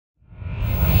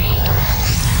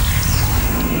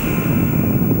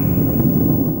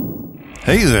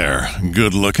Hey there,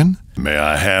 good looking. May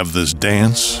I have this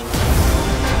dance?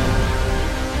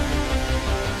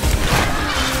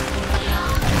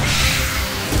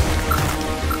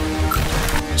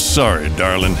 Sorry,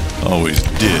 darling. Always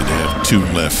did have 2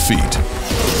 left feet.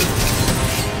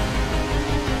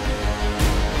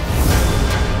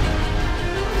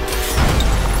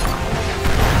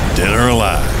 Dead or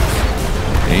alive.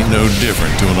 Ain't no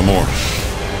different to an immortal.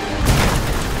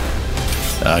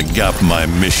 I got my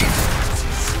mission.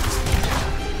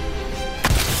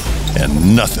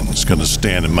 And nothing's gonna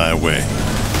stand in my way.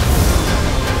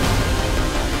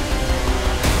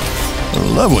 I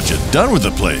love what you've done with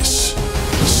the place.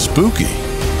 Spooky.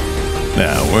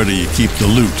 Now, where do you keep the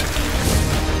loot?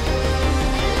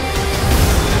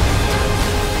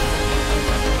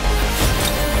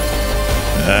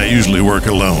 I usually work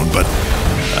alone, but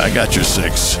I got your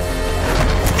 6.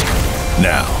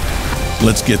 Now,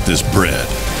 let's get this bread.